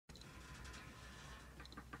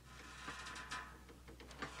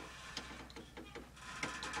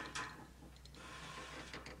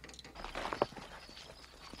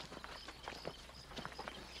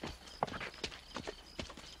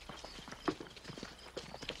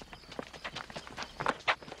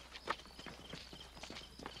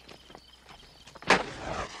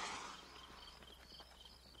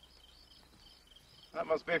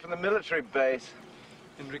must be from the military base.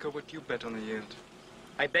 Enrico, what do you bet on the yield?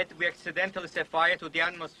 I bet we accidentally set fire to the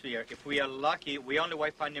atmosphere. If we are lucky, we only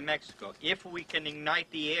wipe out New Mexico. If we can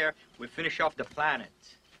ignite the air, we finish off the planet.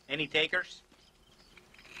 Any takers?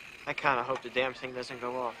 I kind of hope the damn thing doesn't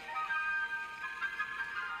go off.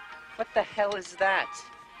 What the hell is that?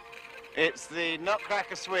 It's the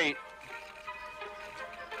Nutcracker Suite.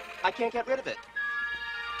 I can't get rid of it.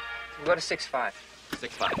 We'll go to 6-5.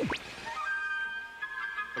 6-5.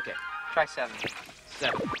 Okay, try 7.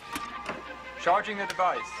 7. Charging the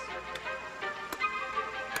device.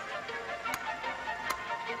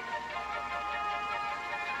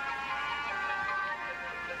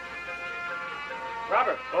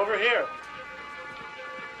 Robert, over here.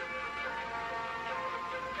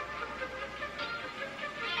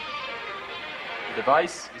 The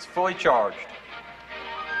device is fully charged.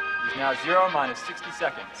 It is now 0 minus 60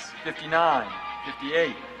 seconds. 59,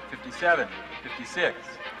 58, 57, 56,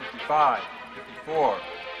 55, 54,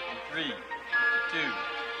 53, 52,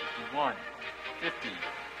 51, 50,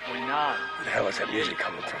 49. Where the hell is that music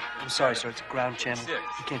coming from? I'm sorry, sir. It's a ground channel.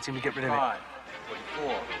 You can't seem to get rid of it.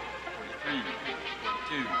 44, 43,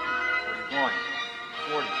 42, 41,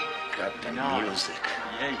 40, Got the 49, music.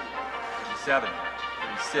 58, 57,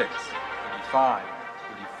 56, 55,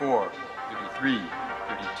 54, 53,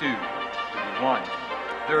 32, 31,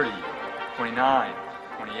 30, 29,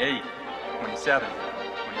 28, 27,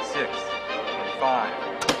 26, 25,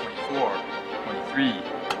 24, 23,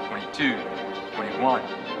 22, 21,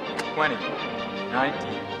 20, 19,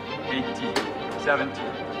 18,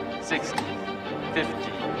 17, 16,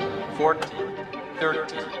 15, 14,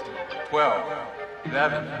 13, 12,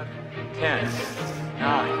 11, 10,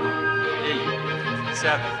 9, 8,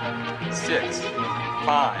 7, 6,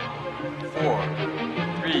 5, 4,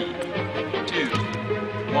 3, 2,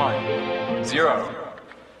 1, 0.